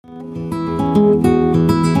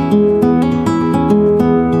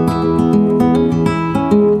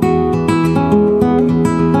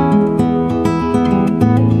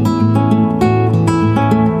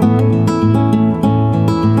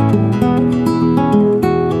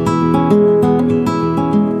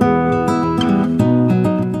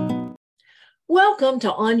Welcome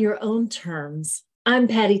to On Your Own Terms. I'm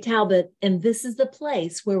Patty Talbot, and this is the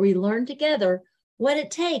place where we learn together what it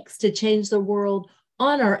takes to change the world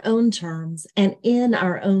on our own terms and in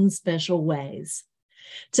our own special ways.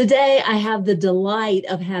 Today, I have the delight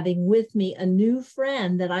of having with me a new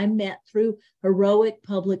friend that I met through heroic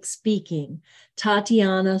public speaking,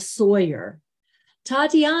 Tatiana Sawyer.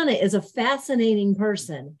 Tatiana is a fascinating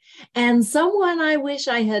person and someone I wish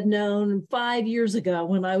I had known 5 years ago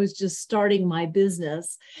when I was just starting my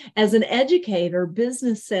business. As an educator,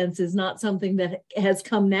 business sense is not something that has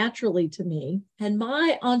come naturally to me, and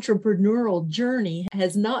my entrepreneurial journey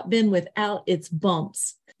has not been without its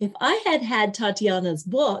bumps. If I had had Tatiana's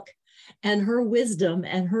book and her wisdom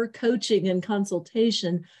and her coaching and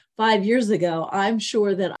consultation 5 years ago, I'm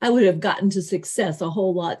sure that I would have gotten to success a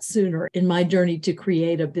whole lot sooner in my journey to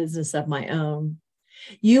create a business of my own.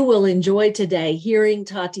 You will enjoy today hearing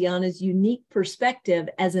Tatiana's unique perspective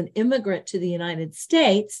as an immigrant to the United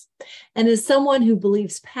States and as someone who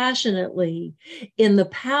believes passionately in the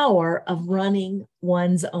power of running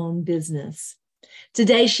one's own business.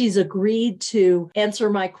 Today, she's agreed to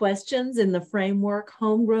answer my questions in the framework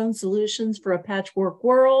Homegrown Solutions for a Patchwork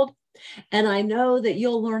World. And I know that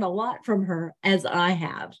you'll learn a lot from her, as I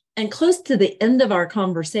have. And close to the end of our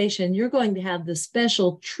conversation, you're going to have the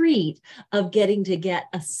special treat of getting to get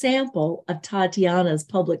a sample of Tatiana's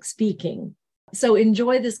public speaking. So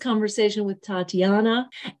enjoy this conversation with Tatiana,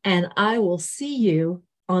 and I will see you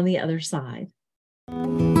on the other side.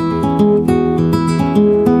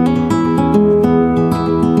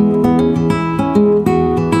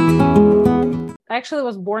 I actually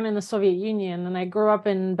was born in the Soviet Union, and I grew up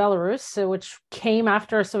in Belarus, which came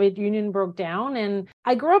after the Soviet Union broke down. And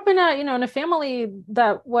I grew up in a family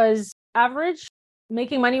that was average.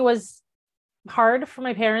 Making money was hard for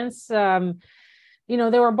my parents. They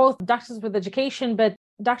were both doctors with education, but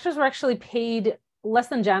doctors were actually paid less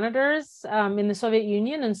than janitors in the Soviet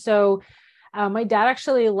Union. And so my dad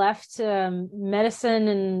actually left medicine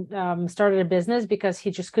and started a business because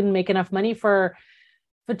he just couldn't make enough money for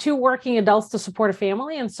two working adults to support a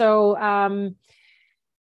family. And so, I'm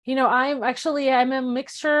a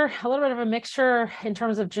mixture, a little bit of a mixture in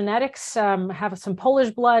terms of genetics. I have some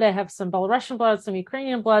Polish blood, I have some Belarusian blood, some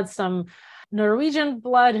Ukrainian blood, some Norwegian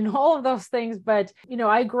blood, and all of those things. But,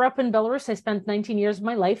 I grew up in Belarus. I spent 19 years of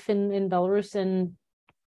my life in Belarus and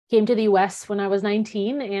came to the US when I was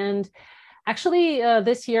 19. And actually,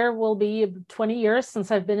 this year will be 20 years since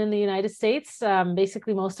I've been in the United States,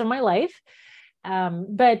 basically most of my life.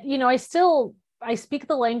 But I speak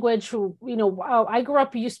the language. I grew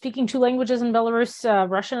up speaking two languages in Belarus,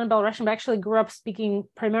 Russian and Belarusian, but actually grew up speaking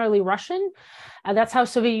primarily Russian. That's how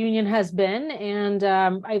Soviet Union has been. And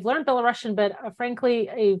I've learned Belarusian, but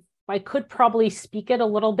frankly, I could probably speak it a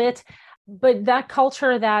little bit. But that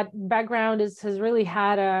culture, that background has really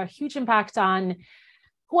had a huge impact on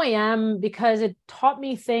who I am, because it taught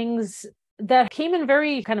me things that came in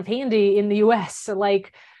very kind of handy in the US.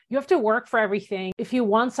 Like, you have to work for everything. If you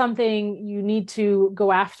want something, you need to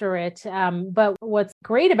go after it. But what's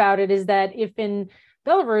great about it is that if in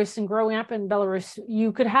Belarus and growing up in Belarus,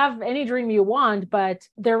 you could have any dream you want, but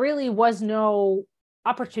there really was no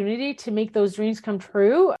opportunity to make those dreams come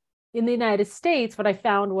true. In the United States, what I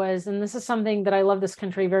found was, and this is something that I love this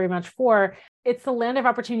country very much for, it's the land of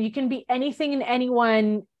opportunity. You can be anything and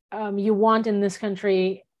anyone you want in this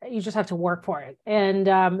country. You just have to work for it. And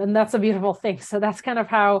that's a beautiful thing. So that's kind of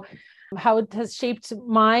how it has shaped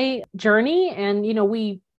my journey. And,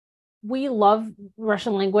 we love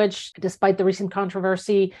Russian language, despite the recent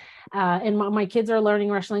controversy. And my kids are learning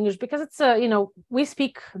Russian language because it's we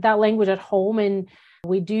speak that language at home, and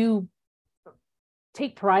we do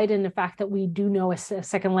take pride in the fact that we do know a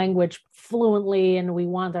second language fluently, and we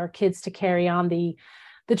want our kids to carry on the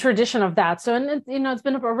tradition of that. So, and it's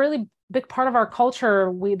been a really big part of our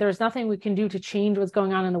culture. There's nothing we can do to change what's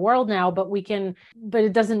going on in the world now, but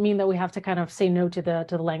it doesn't mean that we have to kind of say no to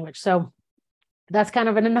the language. So that's kind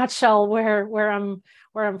of in a nutshell where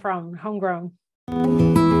I'm from, homegrown.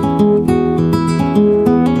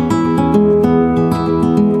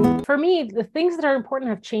 For me, the things that are important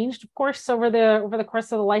have changed, of course, over the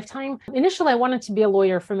course of the lifetime. Initially, I wanted to be a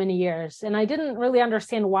lawyer for many years, and I didn't really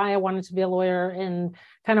understand why I wanted to be a lawyer and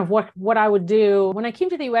kind of what I would do. When I came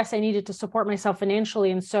to the US, I needed to support myself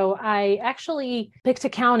financially, and so I actually picked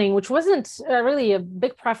accounting, which wasn't really a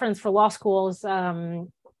big preference for law schools. I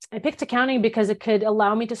picked accounting because it could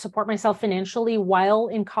allow me to support myself financially while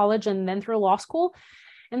in college and then through law school.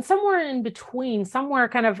 And somewhere in between, somewhere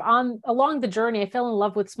kind of along the journey, I fell in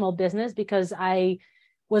love with small business because I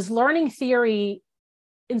was learning theory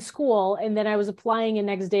in school, and then I was applying it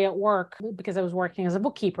next day at work because I was working as a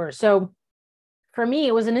bookkeeper. So for me,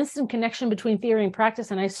 it was an instant connection between theory and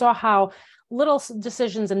practice. And I saw how little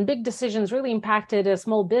decisions and big decisions really impacted a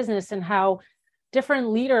small business, and how different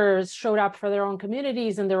leaders showed up for their own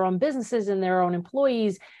communities and their own businesses and their own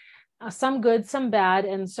employees, some good, some bad.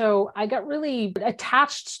 And so I got really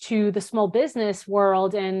attached to the small business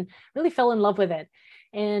world and really fell in love with it.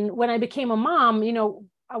 And when I became a mom,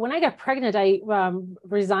 when I got pregnant, I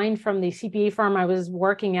resigned from the CPA firm I was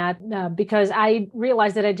working at because I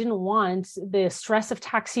realized that I didn't want the stress of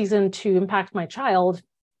tax season to impact my child,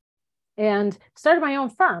 and started my own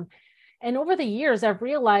firm. And over the years, I've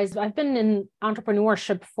realized I've been in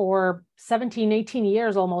entrepreneurship for 17, 18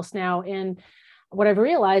 years almost now. And what I've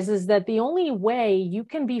realized is that the only way you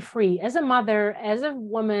can be free as a mother, as a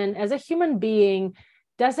woman, as a human being,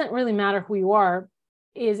 doesn't really matter who you are,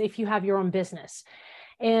 is if you have your own business.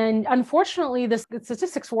 And unfortunately, the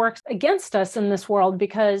statistics work against us in this world,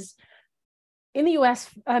 because in the US,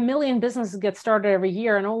 1 million businesses get started every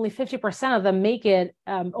year, and only 50% of them make it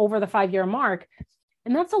over the 5-year mark.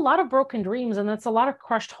 And that's a lot of broken dreams, and that's a lot of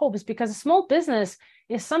crushed hopes, because a small business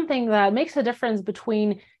is something that makes a difference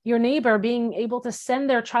between your neighbor being able to send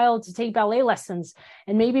their child to take ballet lessons,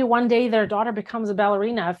 and maybe one day their daughter becomes a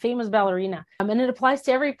ballerina, a famous ballerina. And it applies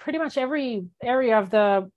to pretty much every area of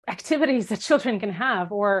the activities that children can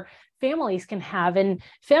have or families can have. And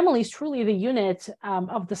family is truly the unit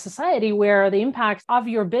of the society, where the impact of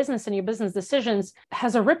your business and your business decisions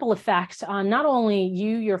has a ripple effect on not only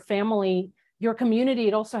you, your family, your community.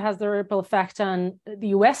 It also has the ripple effect on the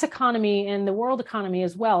US economy and the world economy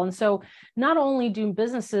as well. And so not only do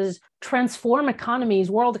businesses transform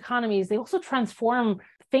economies, world economies, they also transform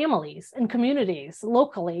families and communities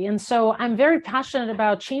locally. And so I'm very passionate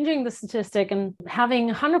about changing the statistic and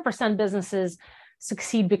having 100% businesses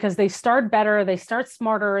succeed, because they start better, they start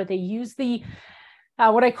smarter, they use the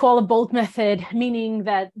what I call a BOLT method, meaning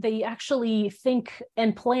that they actually think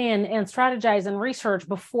and plan and strategize and research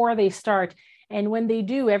before they start. And when they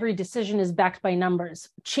do, every decision is backed by numbers.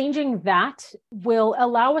 Changing that will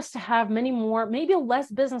allow us to have many more, maybe less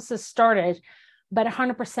businesses started, but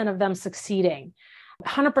 100% of them succeeding,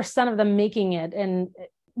 100% of them making it. And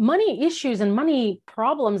money issues and money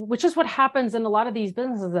problems, which is what happens in a lot of these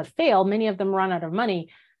businesses that fail, many of them run out of money.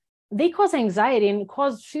 They cause anxiety and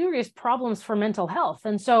cause serious problems for mental health.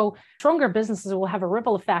 And so stronger businesses will have a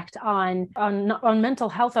ripple effect on mental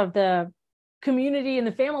health of the community and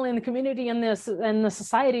the family and the community and the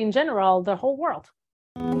society in general, the whole world.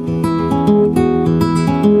 I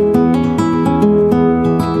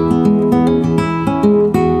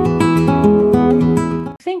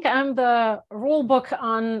think I'm the rule book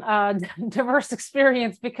on diverse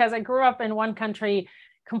experience, because I grew up in one country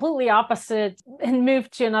completely opposite and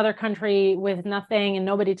moved to another country with nothing and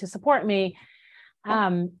nobody to support me.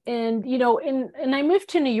 And I moved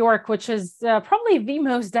to New York, which is probably the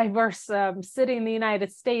most diverse city in the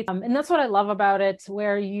United States. And that's what I love about it,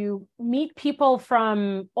 where you meet people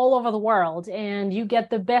from all over the world, and you get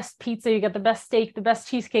the best pizza, you get the best steak, the best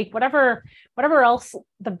cheesecake, whatever else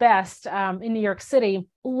the best in New York City.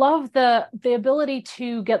 Love the ability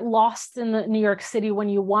to get lost in the New York City when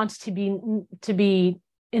you want to be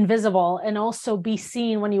invisible, and also be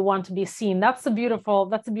seen when you want to be seen. That's a beautiful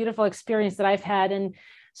experience that I've had. And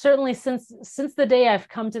certainly since the day I've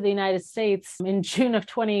come to the United States in June of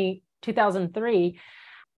 2003,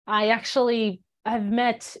 I've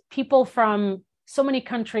met people from so many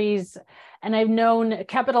countries, and I've known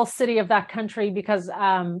capital city of that country, because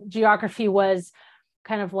geography was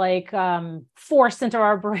kind of like forced into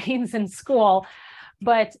our brains in school.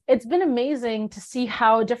 But it's been amazing to see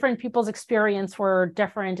how different people's experience were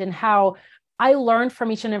different, and how I learned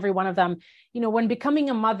from each and every one of them. When becoming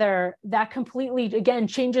a mother, that completely, again,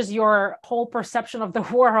 changes your whole perception of the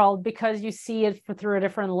world, because you see it through a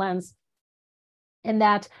different lens. And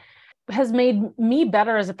that has made me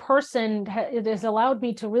better as a person. It has allowed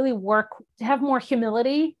me to really to have more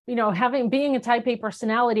humility, being a type A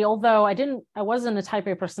personality, although I wasn't a type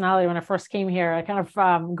A personality when I first came here. I kind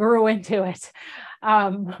of grew into it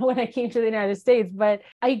when I came to the United States. But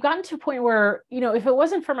I've gotten to a point where, if it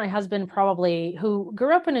wasn't for my husband, probably, who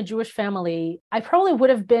grew up in a Jewish family, I probably would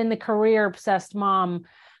have been the career obsessed mom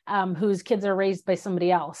whose kids are raised by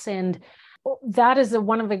somebody else. And that is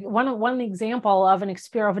one example of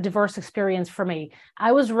of a diverse experience for me.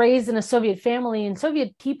 I was raised in a Soviet family, and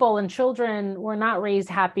Soviet people and children were not raised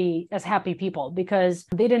as happy people, because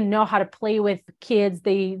they didn't know how to play with kids.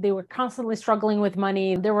 They were constantly struggling with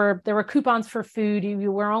money. There were coupons for food.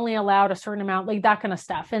 You were only allowed a certain amount, like that kind of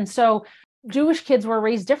stuff. And so Jewish kids were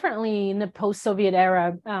raised differently in the post-Soviet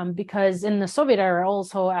era, because in the Soviet era,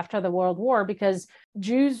 also after the World War, because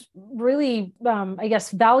Jews really, I guess,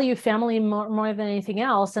 value family more than anything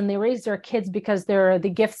else. And they raise their kids because they're the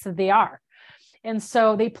gifts that they are. And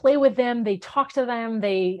so they play with them, they talk to them,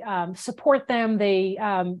 they support them, they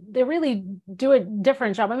really do a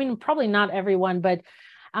different job. I mean, probably not everyone, but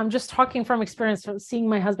I'm just talking from experience, from seeing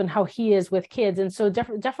my husband, how he is with kids. And so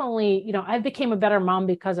definitely, I became a better mom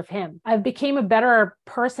because of him. I became a better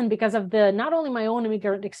person because of not only my own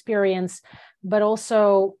immigrant experience, but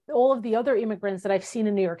also all of the other immigrants that I've seen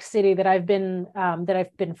in New York City that I've been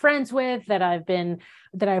friends with, that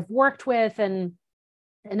I've worked with. And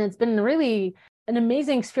it's been really an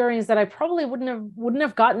amazing experience that I probably wouldn't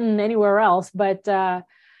have gotten anywhere else. But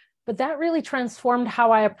that really transformed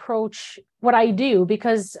how I approach what I do,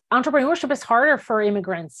 because entrepreneurship is harder for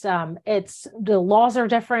immigrants. It's the laws are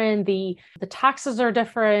different, the taxes are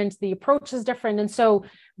different, the approach is different. And so,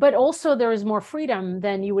 but also there is more freedom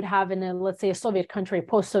than you would have in let's say a Soviet country,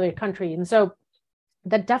 post-Soviet country. And so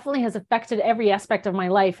that definitely has affected every aspect of my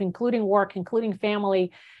life, including work, including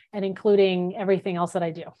family, and including everything else that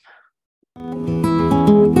I do.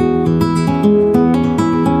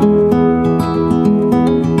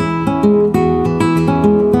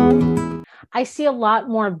 I see a lot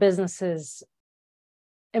more businesses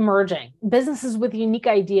emerging, businesses with unique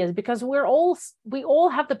ideas, because we all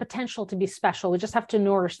have the potential to be special. We just have to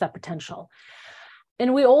nourish that potential.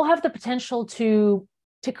 And we all have the potential to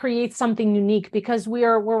create something unique, because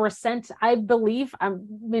we're sent, I believe,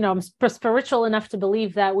 I'm spiritual enough to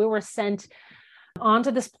believe that we were sent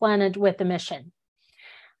onto this planet with a mission.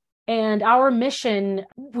 And our mission,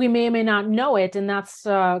 we may or may not know it. And that's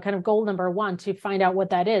kind of goal number one, to find out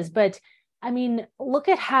what that is. But I mean, look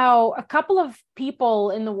at how a couple of people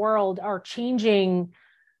in the world are changing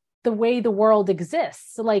the way the world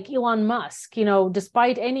exists, like Elon Musk.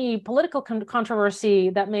 Despite any political controversy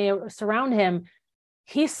that may surround him,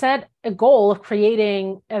 he set a goal of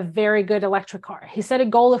creating a very good electric car. He set a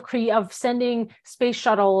goal of sending space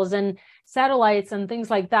shuttles and satellites and things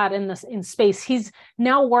like that in space. He's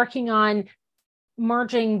now working on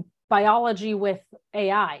merging biology with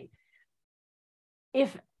AI.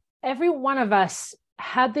 If every one of us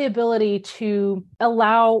had the ability to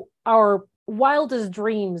allow our wildest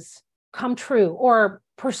dreams come true, or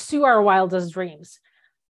pursue our wildest dreams,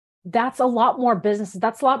 that's a lot more business.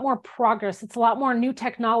 That's a lot more progress. It's a lot more new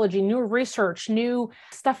technology, new research, new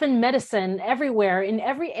stuff in medicine, everywhere, in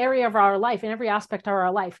every area of our life, in every aspect of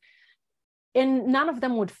our life. And none of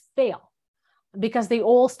them would fail, because they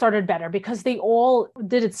all started better, because they all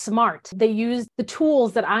did it smart. They used the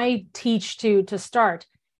tools that I teach to start.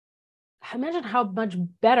 Imagine how much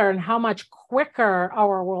better and how much quicker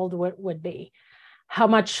our world would be, how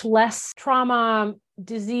much less trauma,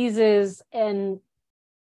 diseases, and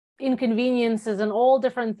inconveniences, and all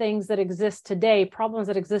different things that exist today, problems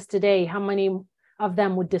that exist today, how many of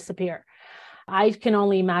them would disappear. I can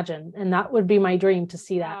only imagine. And that would be my dream, to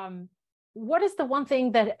see that. What is the one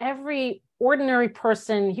thing that every ordinary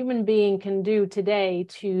person, human being, can do today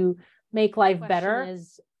to make life better?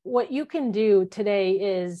 Is what you can do today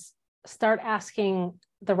is start asking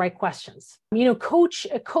the right questions. A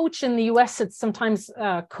coach in the US, it's sometimes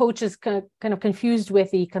coach is kind of confused with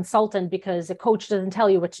the consultant, because a coach doesn't tell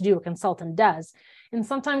you what to do, a consultant does. And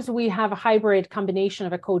sometimes we have a hybrid combination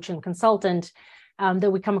of a coach and consultant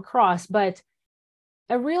that we come across. But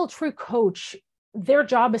a real true coach, their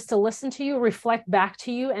job is to listen to you, reflect back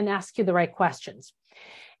to you, and ask you the right questions.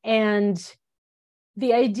 And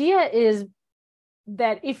the idea is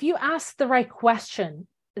that if you ask the right question,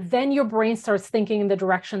 then your brain starts thinking in the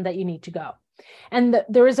direction that you need to go. And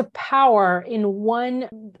there is a power in one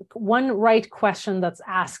right question that's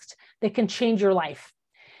asked that can change your life.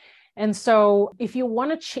 And so if you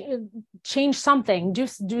want to change something,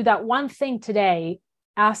 just do that one thing today.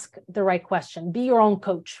 Ask the right question. Be your own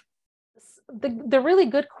coach. The really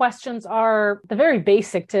good questions are the very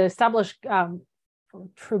basic to establish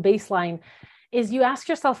true baseline, is you ask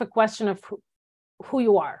yourself a question of who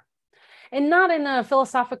you are. And not in a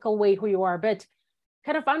philosophical way, who you are, but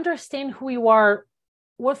kind of understand who you are,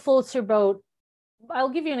 what floats your boat. I'll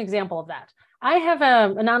give you an example of that. I have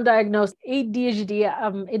a undiagnosed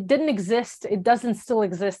ADHD. It didn't exist. It doesn't still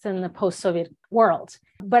exist in the post-Soviet world.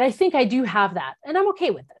 But I think I do have that. And I'm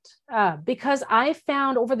okay with it because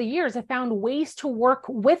over the years, I found ways to work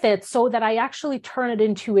with it so that I actually turn it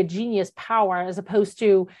into a genius power, as opposed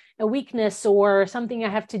to a weakness or something I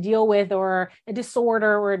have to deal with, or a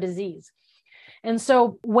disorder or a disease. And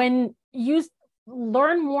so when you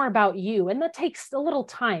learn more about you. And that takes a little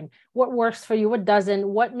time. What works for you, what doesn't,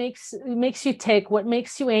 what makes you tick, what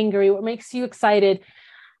makes you angry, what makes you excited.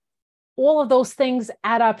 All of those things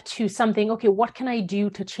add up to something. Okay, what can I do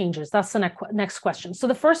to change this? That's the next question. So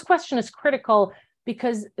the first question is critical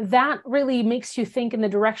because that really makes you think in the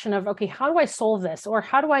direction of, okay, how do I solve this? Or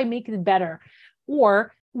how do I make it better?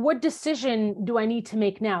 Or what decision do I need to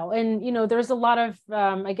make now? And, there's a lot of,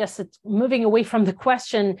 I guess it's moving away from the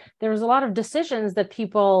question. There's a lot of decisions that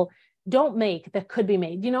people don't make that could be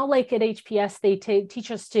made. Like at HPS, they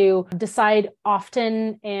teach us to decide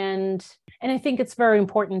often. And I think it's very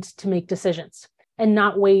important to make decisions and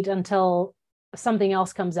not wait until something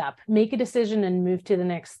else comes up. Make a decision and move to the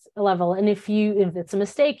next level. And if it's a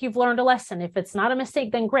mistake, you've learned a lesson. If it's not a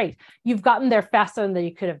mistake, then great. You've gotten there faster than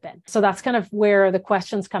you could have been. So that's kind of where the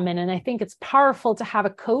questions come in. And I think it's powerful to have a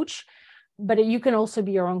coach, but you can also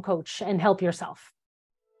be your own coach and help yourself.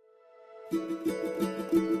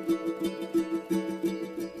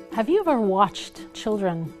 Have you ever watched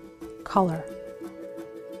children color?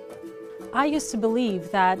 I used to believe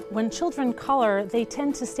that when children color, they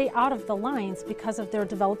tend to stay out of the lines because of their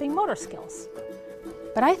developing motor skills.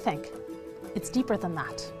 But I think it's deeper than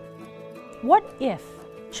that. What if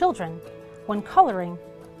children, when coloring,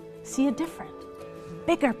 see a different,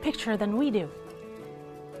 bigger picture than we do?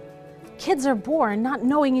 Kids are born not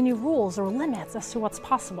knowing any rules or limits as to what's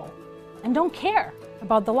possible and don't care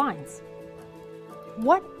about the lines.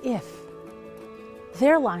 What if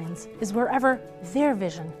their lines is wherever their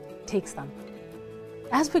vision takes them?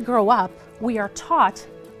 As we grow up, we are taught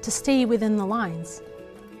to stay within the lines.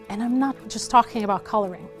 And I'm not just talking about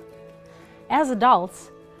coloring. As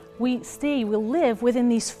adults, we live within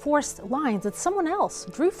these forced lines that someone else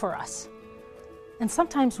drew for us. And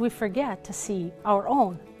sometimes we forget to see our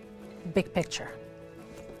own big picture.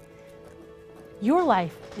 Your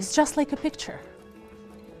life is just like a picture.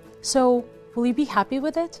 So, will you be happy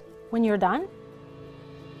with it when you're done?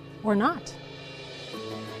 Or not?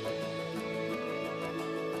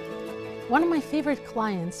 One of my favorite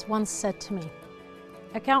clients once said to me,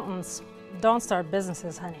 "Accountants don't start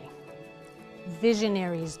businesses, honey.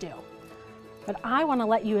 Visionaries do. But I want to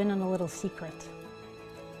let you in on a little secret.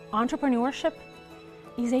 Entrepreneurship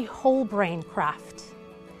is a whole brain craft.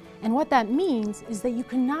 And what that means is that you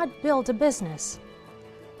cannot build a business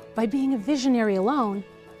by being a visionary alone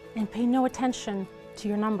and pay no attention to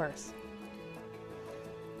your numbers.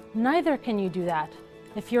 Neither can you do that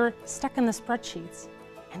if you're stuck in the spreadsheets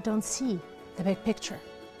and don't see the big picture.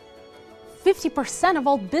 50% of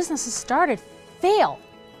all businesses started fail.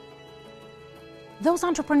 Those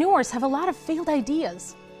entrepreneurs have a lot of failed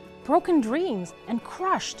ideas, broken dreams, and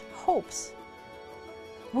crushed hopes.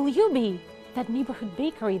 Will you be that neighborhood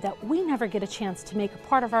bakery that we never get a chance to make a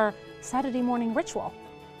part of our Saturday morning ritual?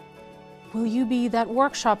 Will you be that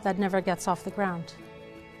workshop that never gets off the ground?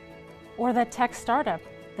 Or that tech startup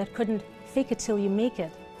that couldn't fake it till you make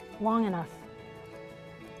it long enough?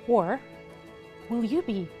 Or will you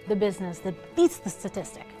be the business that beats the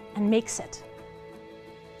statistic and makes it?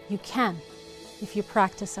 You can if you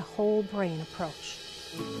practice a whole brain approach.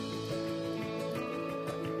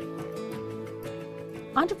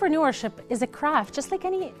 Entrepreneurship is a craft just like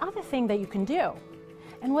any other thing that you can do.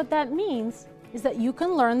 And what that means is that you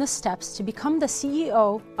can learn the steps to become the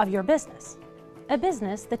CEO of your business, a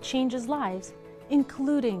business that changes lives,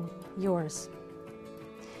 including yours.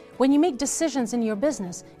 When you make decisions in your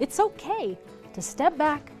business, it's okay to step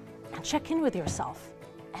back and check in with yourself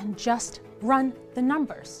and just run the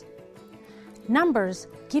numbers. Numbers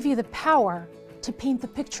give you the power to paint the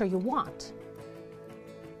picture you want.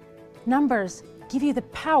 Numbers give you the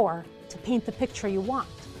power to paint the picture you want.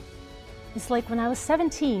 It's like when I was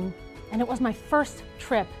 17 and it was my first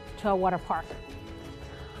trip to a water park.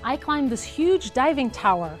 I climbed this huge diving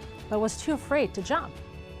tower but was too afraid to jump.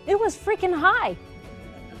 It was freaking high.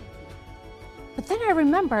 But then I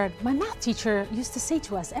remembered my math teacher used to say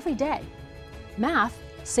to us every day, math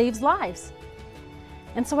saves lives.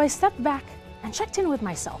 And so I stepped back and checked in with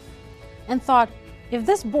myself and thought, if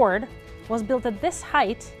this board was built at this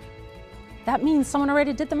height, that means someone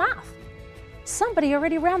already did the math. Somebody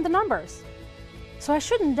already ran the numbers. So I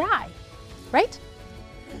shouldn't die, right?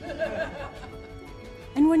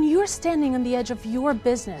 And when you're standing on the edge of your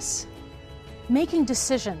business, making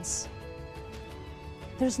decisions,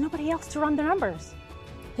 there's nobody else to run the numbers.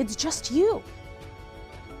 It's just you.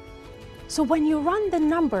 So when you run the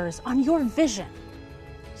numbers on your vision,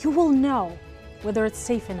 you will know whether it's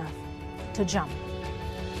safe enough to jump.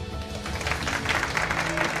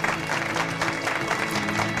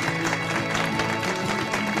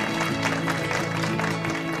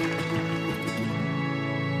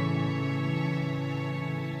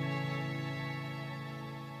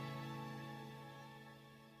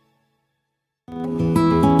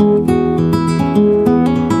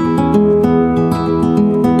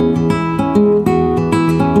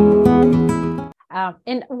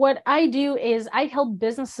 And what I do is I help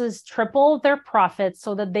businesses triple their profits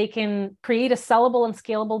so that they can create a sellable and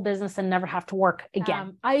scalable business and never have to work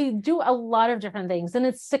again. I do a lot of different things, and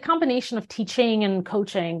it's a combination of teaching and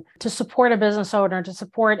coaching to support a business owner, to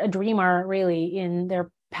support a dreamer really in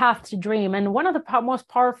their path to dream. And one of the most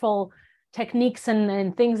powerful techniques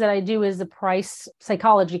and things that I do is the price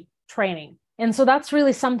psychology training. And so that's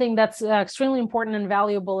really something that's extremely important and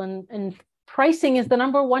valuable. And pricing is the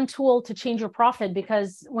number one tool to change your profit,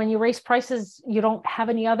 because when you raise prices, you don't have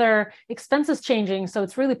any other expenses changing. So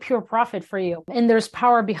it's really pure profit for you. And there's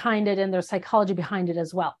power behind it, and there's psychology behind it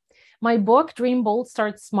as well. My book, Dream Bold,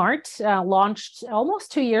 Start Smart, launched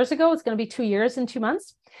almost 2 years ago. It's going to be 2 years in 2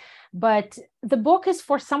 months. But the book is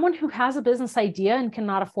for someone who has a business idea and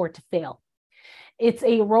cannot afford to fail. It's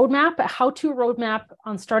a roadmap, a how-to roadmap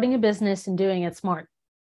on starting a business and doing it smart.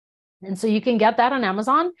 And so you can get that on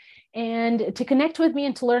Amazon. And to connect with me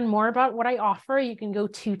and to learn more about what I offer, you can go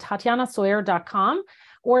to TatianaSawyer.com,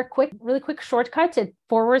 or a really quick shortcut. It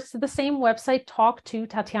forwards to the same website,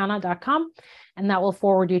 talktotatiana.com, and that will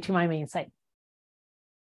forward you to my main site.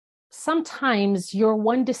 Sometimes you're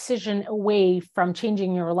one decision away from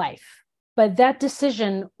changing your life, but that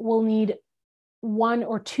decision will need 1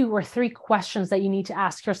 or 2 or 3 questions that you need to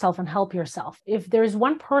ask yourself and help yourself. If there's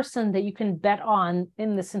one person that you can bet on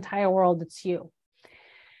in this entire world, it's you.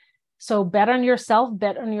 So bet on yourself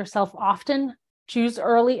often, choose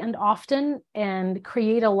early and often, and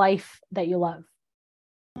create a life that you love.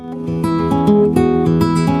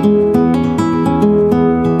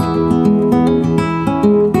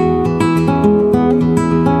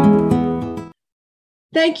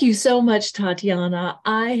 Thank you so much, Tatiana.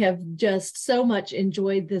 I have just so much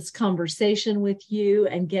enjoyed this conversation with you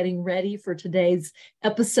and getting ready for today's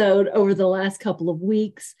episode over the last couple of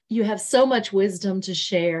weeks. You have so much wisdom to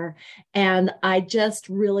share, and I just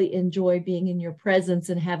really enjoy being in your presence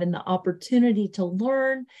and having the opportunity to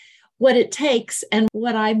learn what it takes and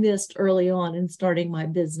what I missed early on in starting my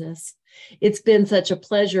business. It's been such a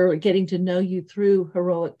pleasure getting to know you through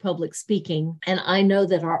Heroic Public Speaking. And I know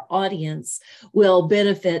that our audience will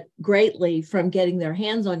benefit greatly from getting their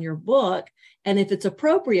hands on your book. And if it's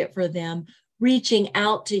appropriate for them, reaching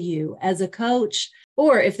out to you as a coach,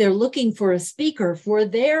 or if they're looking for a speaker for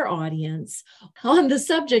their audience on the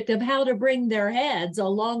subject of how to bring their heads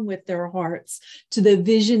along with their hearts to the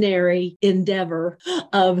visionary endeavor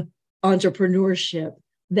of entrepreneurship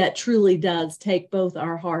that truly does take both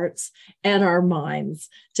our hearts and our minds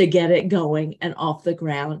to get it going and off the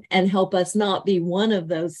ground, and help us not be one of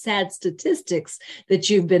those sad statistics that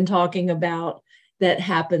you've been talking about that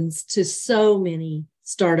happens to so many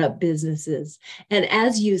startup businesses. And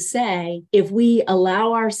as you say, if we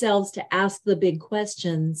allow ourselves to ask the big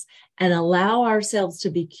questions and allow ourselves to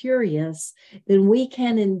be curious, then we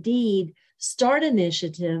can indeed start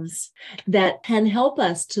initiatives that can help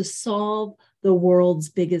us to solve the world's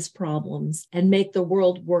biggest problems and make the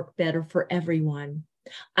world work better for everyone.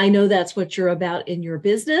 I know that's what you're about in your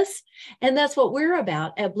business, and that's what we're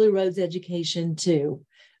about at Blue Roads Education too,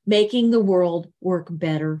 making the world work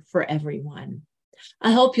better for everyone.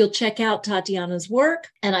 I hope you'll check out Tatiana's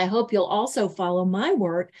work, and I hope you'll also follow my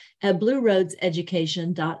work at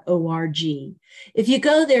blueroadseducation.org. If you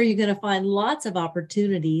go there, you're going to find lots of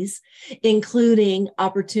opportunities, including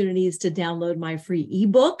opportunities to download my free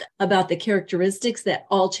ebook about the characteristics that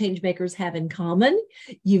all changemakers have in common.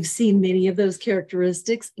 You've seen many of those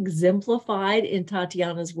characteristics exemplified in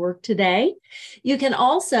Tatiana's work today. You can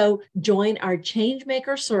also join our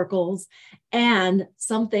Changemaker circles. And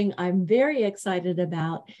something I'm very excited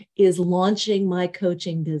about is launching my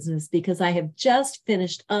coaching business, because I have just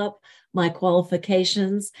finished up my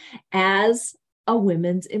qualifications as a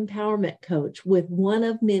women's empowerment coach with one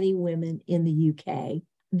of many women in the UK.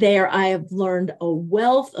 There, I have learned a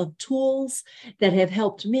wealth of tools that have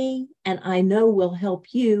helped me, and I know will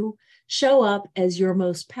help you show up as your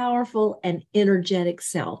most powerful and energetic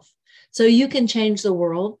self, so you can change the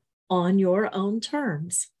world on your own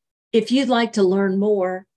terms. If you'd like to learn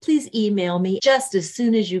more, please email me just as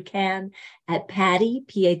soon as you can at Patti,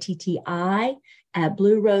 P-A-T-T-I, at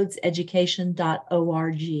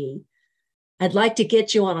blueroadseducation.org. I'd like to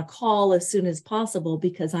get you on a call as soon as possible,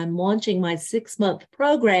 because I'm launching my 6-month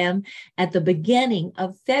program at the beginning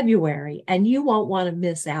of February, and you won't want to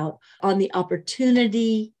miss out on the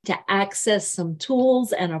opportunity to access some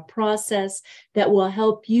tools and a process that will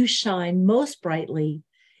help you shine most brightly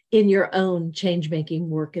in your own change-making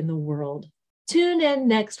work in the world. Tune in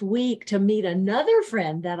next week to meet another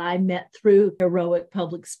friend that I met through Heroic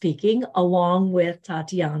Public Speaking along with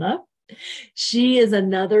Tatiana. She is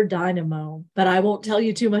another dynamo, but I won't tell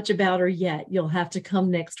you too much about her yet. You'll have to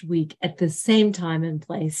come next week at the same time and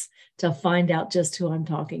place to find out just who I'm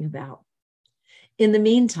talking about. In the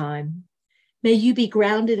meantime, may you be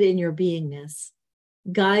grounded in your beingness,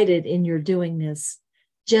 guided in your doingness,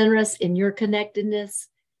 generous in your connectedness,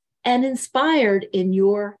 and inspired in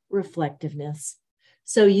your reflectiveness,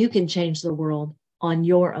 so you can change the world on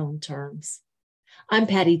your own terms. I'm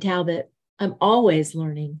Patty Talbot. I'm always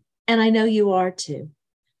learning, and I know you are too.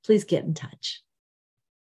 Please get in touch.